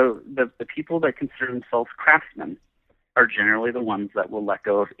funny though, the people that consider themselves craftsmen are generally the ones that will let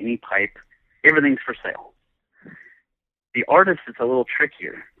go of any pipe. Everything's for sale. The artists, it's a little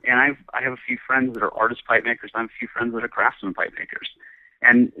trickier. And I have a few friends that are artist pipe makers. I have a few friends that are craftsman pipe makers.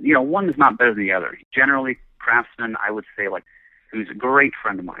 And one is not better than the other. Generally, craftsman, I would say, like, who's a great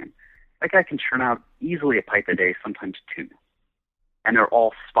friend of mine, that guy can churn out easily a pipe a day, sometimes two. And they're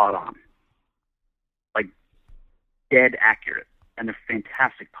all spot on. Like, dead accurate. And they're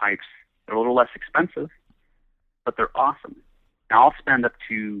fantastic pipes. They're a little less expensive, but they're awesome. Now, I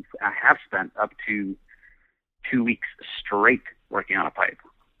have spent up to 2 weeks straight working on a pipe.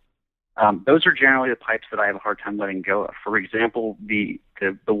 Those are generally the pipes that I have a hard time letting go of. For example, the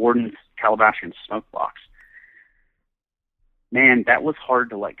Warden's Calabashian smoke box. Man, that was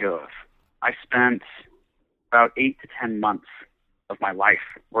hard to let go of. I spent about 8 to 10 months of my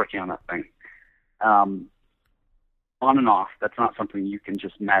life working on that thing. On and off. That's not something you can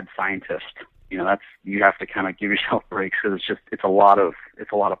just mad scientist. You have to kind of give yourself breaks because it's a lot of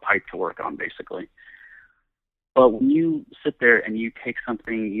pipe to work on, basically. But when you sit there and you take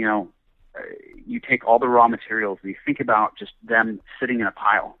something, you take all the raw materials and you think about just them sitting in a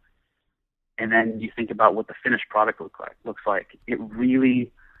pile, and then you think about what the finished product looks like. It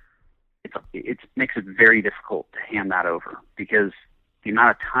really, it makes it very difficult to hand that over because the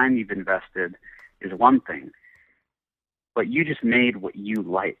amount of time you've invested is one thing, but you just made what you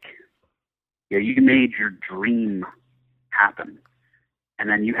like. You made your dream happen, and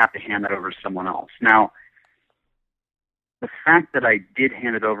then you have to hand that over to someone else. Now, the fact that I did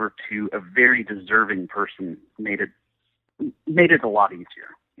hand it over to a very deserving person made it a lot easier.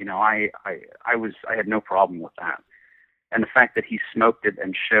 I had no problem with that. And the fact that he smoked it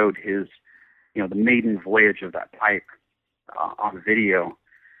and showed his, the maiden voyage of that pipe on video,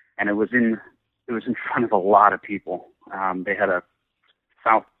 and it was it was in front of a lot of people. They had a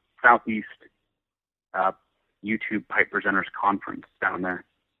Southeast YouTube Pipe Presenters Conference down there.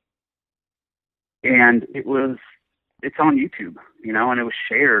 And it's on YouTube, and it was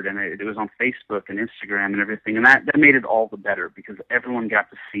shared, and it was on Facebook and Instagram and everything. And that made it all the better because everyone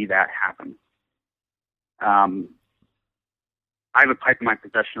got to see that happen. I have a pipe in my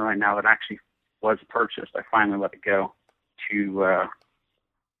possession right now that actually was purchased. I finally let it go to a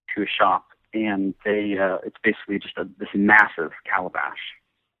shop, and it's basically just this massive calabash,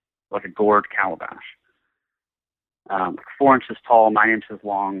 like a gourd calabash, 4 inches tall, 9 inches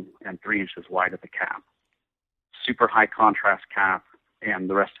long, and 3 inches wide at the cap. Super high contrast cap, and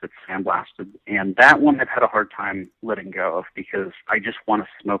the rest of it's sandblasted. And that one I've had a hard time letting go of because I just want to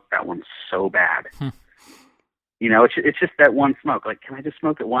smoke that one so bad. It's just that one smoke. Like, can I just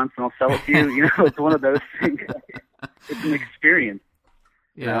smoke it once and I'll sell it to you? It's one of those things. It's an experience.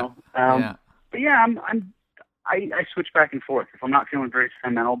 Yeah. But yeah, I switch back and forth. If I'm not feeling very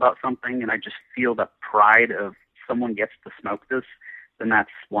sentimental about something and I just feel the pride of someone gets to smoke this, then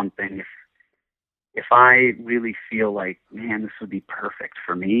that's one thing. If I really feel like, man, this would be perfect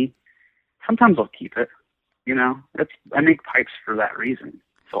for me, sometimes I'll keep it. I make pipes for that reason,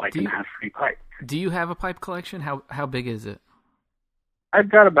 so I can have free pipes. Do you have a pipe collection? How big is it? I've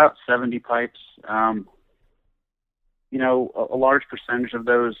got about 70 pipes. A large percentage of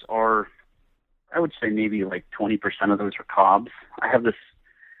those are, I would say maybe like 20% of those are cobs. I have this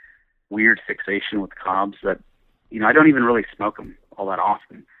weird fixation with cobs that, I don't even really smoke them all that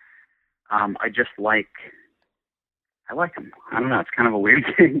often. I like them. I don't know. It's kind of a weird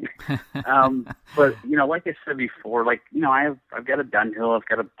thing. But, like I said before, I've got a Dunhill, I've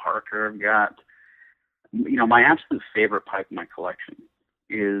got a Parker, I've got, my absolute favorite pipe in my collection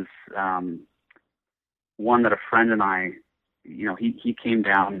is one that a friend and I, he came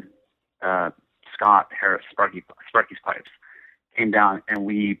down, Scott Harris, Sparky's Pipes, came down and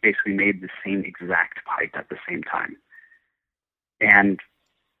we basically made the same exact pipe at the same time. And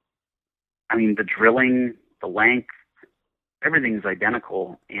the drilling, the length, everything's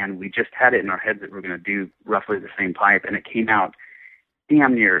identical, and we just had it in our heads that we're going to do roughly the same pipe, and it came out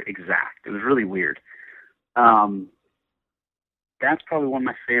damn near exact. It was really weird. That's probably one of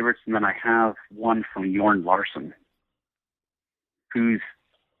my favorites, and then I have one from Jorn Larsen, who's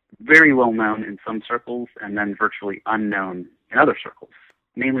very well known in some circles, and then virtually unknown in other circles.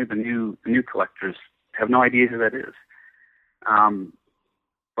 Mainly the new collectors have no idea who that is.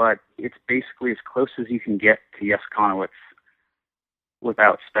 But it's basically as close as you can get to Yes Conowitz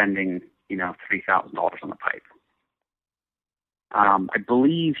without spending, $3,000 on the pipe. I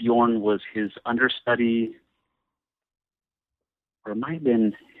believe Jorn was his understudy, or it might have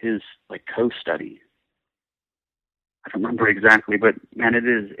been his co-study. I don't remember exactly, but man, it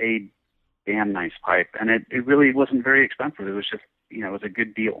is a damn nice pipe, and it really wasn't very expensive. It was just, it was a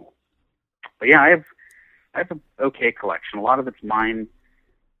good deal. But yeah, I have an okay collection. A lot of it's mine.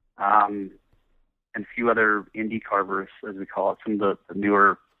 And a few other indie carvers, as we call it, some of the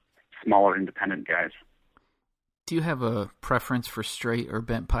newer, smaller independent guys. Do you have a preference for straight or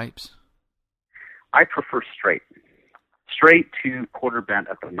bent pipes? I prefer straight. Straight to quarter bent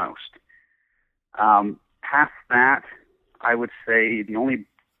at the most. Past that, I would say the only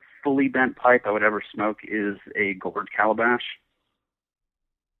fully bent pipe I would ever smoke is a gourd calabash.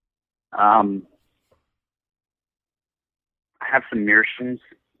 I have some Meerschaums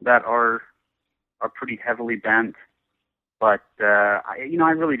that are pretty heavily bent, but I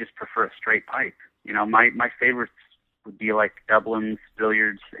really just prefer a straight pipe. My favorites would be like Dublin's,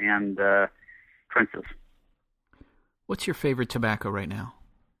 Billiards, and Prince's. What's your favorite tobacco right now?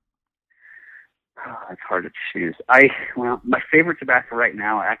 Oh, it's hard to choose. My favorite tobacco right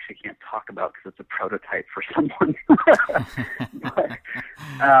now I actually can't talk about because it's a prototype for someone. But,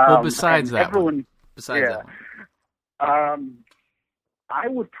 well, besides that one. I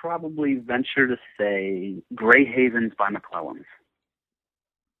would probably venture to say Grey Havens by McClellan's.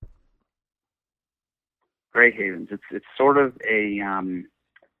 Grey Havens. It's sort of it's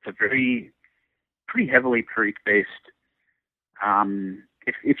a very pretty heavily perique based.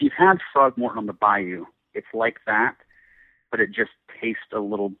 If you've had Throgmorton on the Bayou, it's like that, but it just tastes a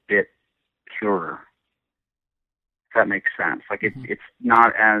little bit purer. If that makes sense. Like it's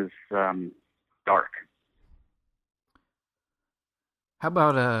not as dark. How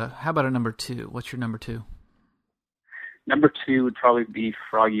about a number two? What's your number two? Number two would probably be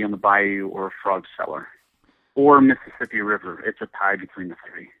Froggy on the Bayou or Frog Cellar. Or Mississippi River. It's a tie between the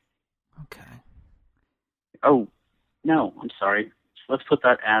three. Okay. Oh, no, I'm sorry. Let's put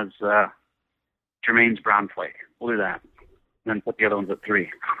that as Jermaine's Brown Flake. We'll do that. and then put the other ones at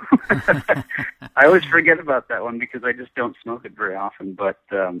 3. I always forget about that one because I just don't smoke it very often. But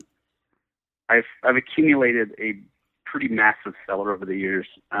I've accumulated a pretty massive cellar over the years,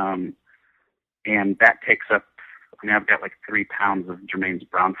 and that takes up. I mean, I've got like 3 pounds of Germain's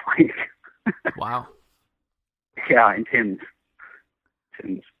Brown Flake. Wow. Yeah, in tins.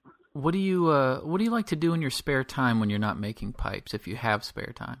 What do you like to do in your spare time when you're not making pipes, if you have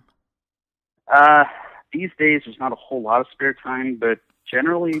spare time? These days, there's not a whole lot of spare time, but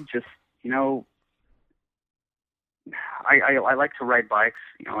generally, just I like to ride bikes.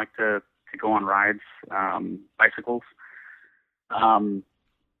 I like to go on rides, bicycles.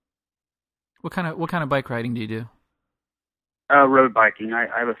 What kind of bike riding do you do? Road biking. I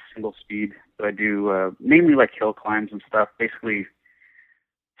have a single speed, so I do mainly like hill climbs and stuff. Basically,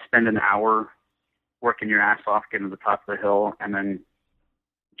 spend an hour working your ass off, getting to the top of the hill, and then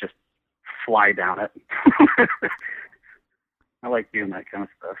just fly down it. I like doing that kind of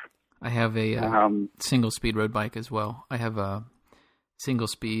stuff. I have a single speed road bike as well. I have a single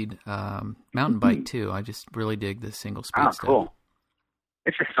speed mountain bike too. I just really dig the single speed stuff. Cool.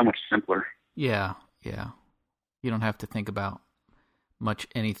 It's just so much simpler. Yeah. You don't have to think about much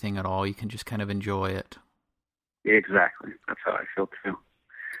anything at all. You can just kind of enjoy it. Exactly. That's how I feel too.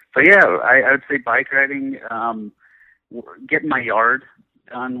 So yeah, I would say bike riding, getting my yard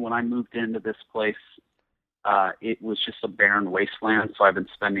done. When I moved into this place, it was just a barren wasteland. So I've been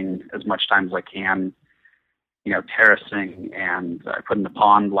spending as much time as I can, terracing, and I put in the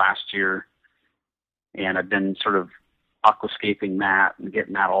pond last year, and I've been sort of aquascaping that and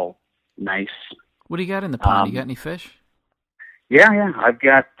getting that all nice. What do you got in the pond? You got any fish? Yeah. I've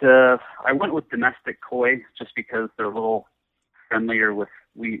got, I went with domestic koi just because they're a little friendlier with,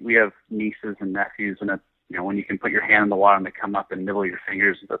 we have nieces and nephews, and when you can put your hand in the water and they come up and nibble your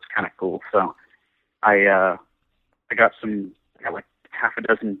fingers, that's kind of cool. So I got like half a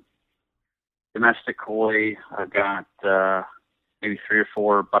dozen domestic koi. I've got maybe 3 or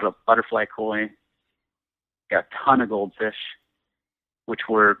 4 butterfly koi. Got a ton of goldfish, which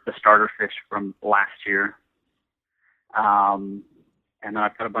were the starter fish from last year. And then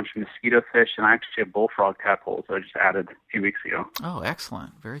I've got a bunch of mosquito fish, and I actually have bullfrog tadpoles that I just added a few weeks ago. Oh,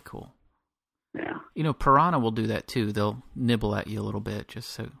 excellent. Very cool. Yeah. Piranha will do that too. They'll nibble at you a little bit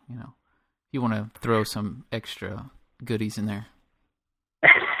just so, you want to throw some extra goodies in there.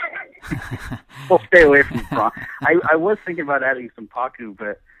 We'll stay away from piranha. I was thinking about adding some pacu,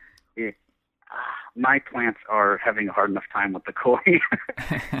 but my plants are having a hard enough time with the koi.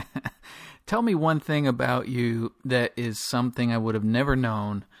 Tell me one thing about you that is something I would have never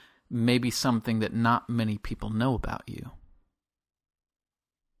known, maybe something that not many people know about you.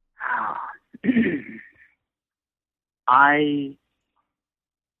 I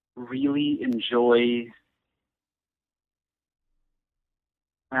really enjoy,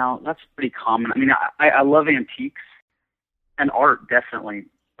 well, that's pretty common. I mean, I love antiques and art, definitely,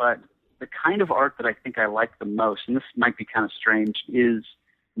 but the kind of art that I think I like the most, and this might be kind of strange, is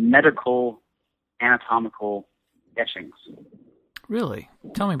medical anatomical etchings. Really?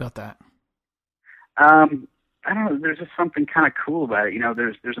 Tell me about that. I don't know. There's just something kind of cool about it.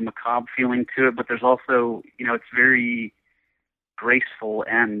 There's a macabre feeling to it, but there's also, it's very graceful,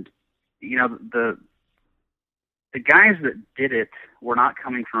 and the guys that did it were not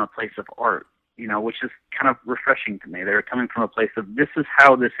coming from a place of art, which is kind of refreshing to me. They were coming from a place of, this is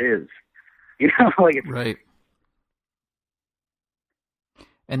how this is, like it's, right.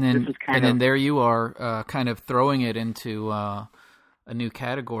 And then there you are, kind of throwing it into a new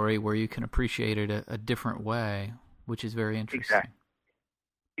category where you can appreciate it a different way, which is very interesting.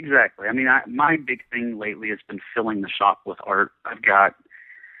 Exactly. I mean, my big thing lately has been filling the shop with art. I've got,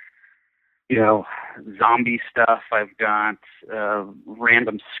 zombie stuff. I've got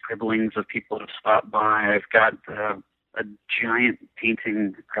random scribblings of people that have stopped by. I've got a giant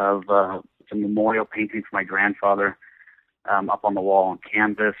painting of it's a memorial painting for my grandfather. Up on the wall on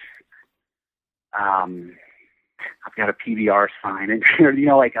canvas. I've got a PBR sign, and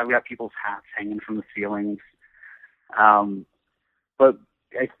I've got people's hats hanging from the ceilings. But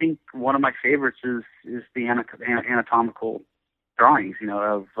I think one of my favorites is the anatomical drawings,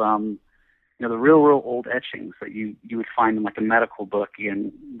 of the real old etchings that you would find in like a medical book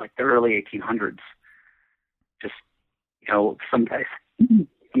in like the early 1800s. Just some guy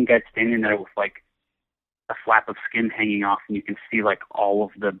standing there with like a flap of skin hanging off, and you can see like all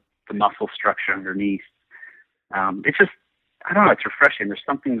of the muscle structure underneath. It's just, I don't know, it's refreshing. There's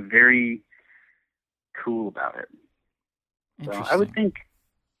something very cool about it. So I would think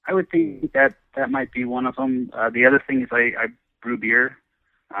that might be one of them. The other thing is I brew beer.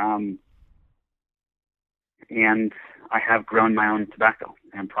 and I have grown my own tobacco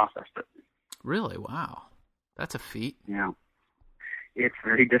and processed it. Really? Wow. That's a feat. Yeah. It's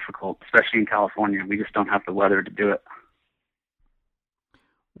very difficult, especially in California. We just don't have the weather to do it.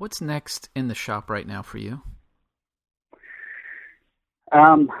 What's next in the shop right now for you?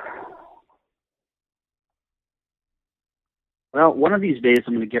 Well, one of these days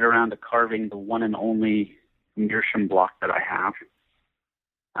I'm going to get around to carving the one and only Meerschaum block that I have.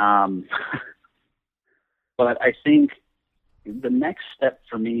 But I think the next step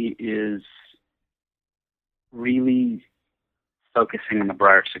for me is really focusing on the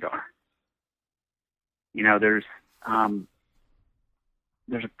Briar cigar. You know, there's a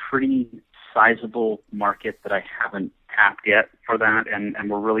pretty sizable market that I haven't tapped yet for that, and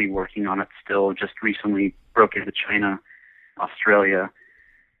we're really working on it still. Just recently broke into China, Australia,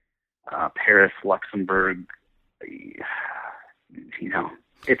 Paris, Luxembourg. You know,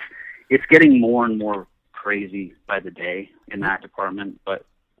 it's getting more and more crazy by the day in that department. But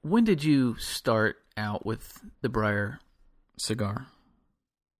when did you start out with the Briar cigar?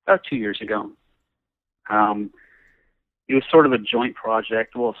 About 2 years ago. It was sort of a joint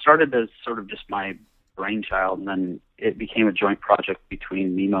project. Well, it started as sort of just my brainchild, and then it became a joint project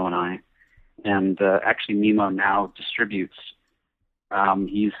between Mimo and I. And actually, Mimo now distributes. I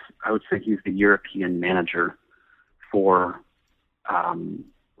would say he's the European manager for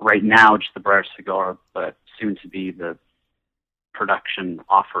right now just the Briar cigar, but soon to be the production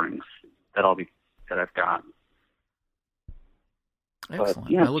offerings that I've got. Excellent.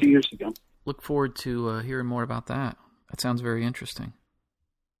 But, yeah, 2 years ago. Look forward to hearing more about that. That sounds very interesting.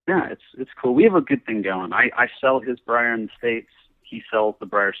 Yeah, it's cool. We have a good thing going. I sell his Briar in the States. He sells the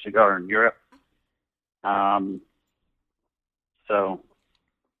Briar cigar in Europe. So,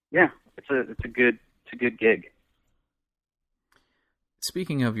 yeah, it's a good gig.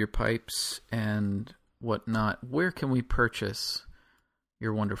 Speaking of your pipes and whatnot, where can we purchase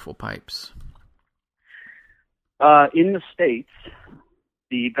your wonderful pipes? In the States,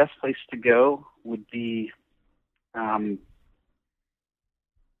 the best place to go would be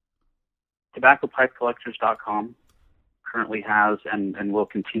TobaccoPipeCollectors.com. Currently has and will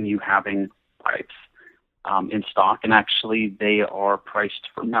continue having pipes in stock, and actually they are priced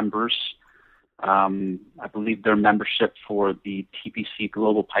for members. I believe their membership for the TPC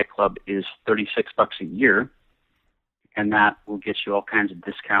Global Pipe Club is $36 a year, and that will get you all kinds of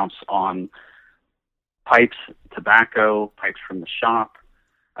discounts on pipes, tobacco, pipes from the shop,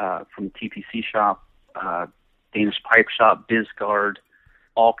 from the TPC shop, Danish Pipe Shop, BizGuard,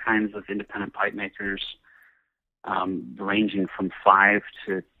 all kinds of independent pipe makers, ranging from 5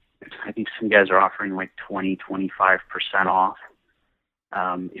 to, I think some guys are offering like 20, 25% off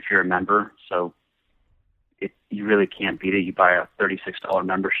if you're a member. So you really can't beat it. You buy a $36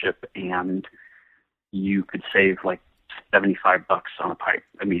 membership and you could save like $75 on a pipe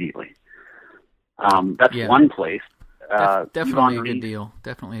immediately. That's one place. Definitely a good deal.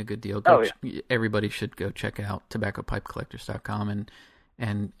 Definitely a good deal. Yeah. Everybody should go check out TobaccoPipeCollectors.com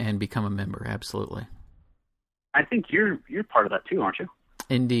and become a member. Absolutely. I think you're part of that too, aren't you?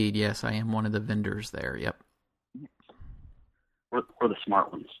 Indeed, yes. I am one of the vendors there. Yep. We're the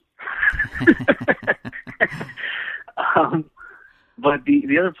smart ones. But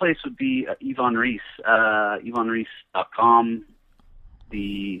the other place would be Yvonne Reese, YvonneReese.com.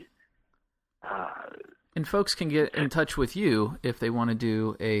 And folks can get in touch with you if they want to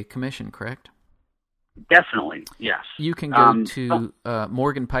do a commission, correct? Definitely, yes. You can go to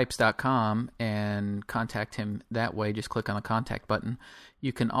morganpipes.com and contact him that way. Just click on the contact button.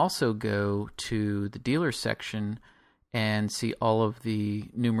 You can also go to the dealer section and see all of the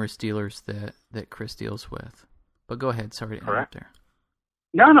numerous dealers that Chris deals with. But go ahead. Sorry to interrupt there.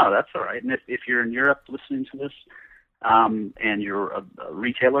 No, that's all right. And if you're in Europe listening to this and you're a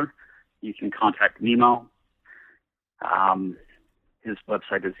retailer, you can contact Mimo. His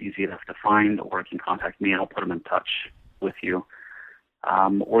website is easy enough to find, or you can contact me and I'll put him in touch with you.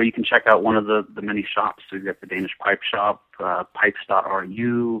 Or you can check out one of the many shops. So we've got the Danish Pipe Shop,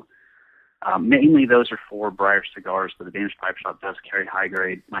 pipes.ru. Mainly those are for Briar cigars, but the Danish Pipe Shop does carry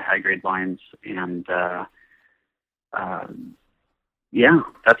my high-grade lines. And yeah,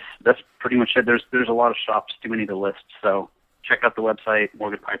 that's pretty much it. There's a lot of shops, too many to list. So check out the website,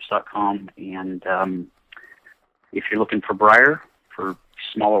 morganpipes.com, and if you're looking for Briar for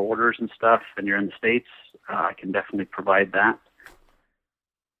smaller orders and stuff, and you're in the States, I can definitely provide that.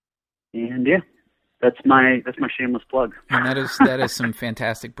 And yeah, that's my shameless plug. And that is some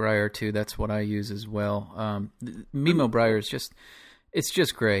fantastic Briar too. That's what I use as well. Mimo Briar is just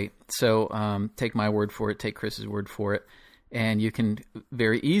great. So take my word for it. Take Chris's word for it. And you can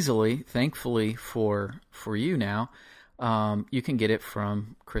very easily, thankfully for you now, you can get it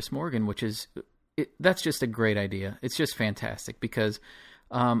from Chris Morgan, which is that's just a great idea. It's just fantastic because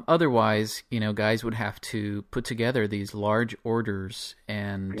otherwise, guys would have to put together these large orders,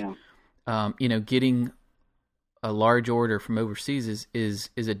 and getting a large order from overseas is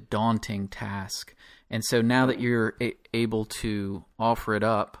a daunting task. And so now that you're able to offer it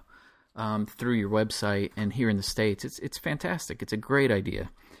up through your website and here in the States, it's fantastic. It's a great idea.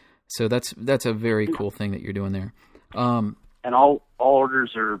 So that's a very cool thing that you're doing there. And all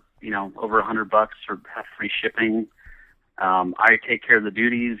orders are over $100 or have free shipping. I take care of the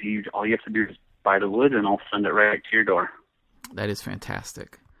duties. All you have to do is buy the wood, and I'll send it right to your door. That is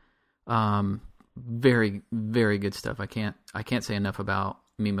fantastic. Very, very good stuff. I can't say enough about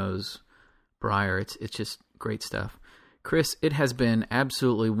Mimo's Briar. It's just great stuff. Chris, it has been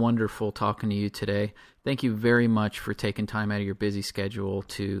absolutely wonderful talking to you today. Thank you very much for taking time out of your busy schedule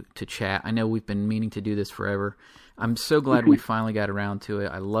to chat. I know we've been meaning to do this forever. I'm so glad we finally got around to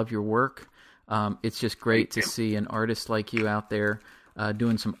it. I love your work. It's just great to see an artist like you out there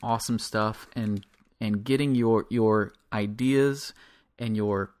doing some awesome stuff and getting your ideas and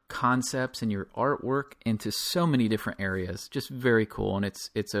your concepts and your artwork into so many different areas. Just very cool, and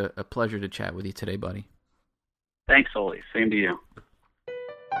it's a pleasure to chat with you today, buddy. Thanks, Oli. Same to you.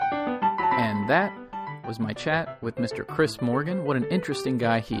 And that was my chat with Mr. Chris Morgan. What an interesting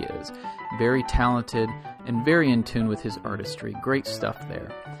guy he is. Very talented and very in tune with his artistry. Great stuff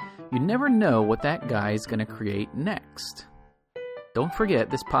there. You never know what that guy is going to create next. Don't forget,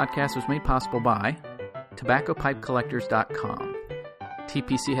 this podcast was made possible by TobaccoPipeCollectors.com.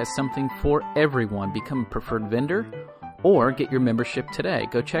 TPC has something for everyone. Become a preferred vendor or get your membership today.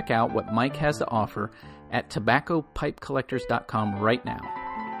 Go check out what Mike has to offer at TobaccoPipeCollectors.com right now.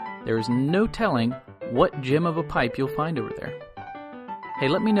 There is no telling what gem of a pipe you'll find over there. Hey,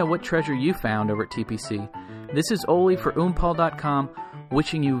 let me know what treasure you found over at TPC. This is Oli for Oompal.com,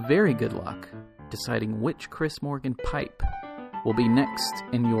 wishing you very good luck deciding which Chris Morgan pipe will be next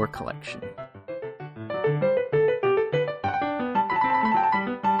in your collection.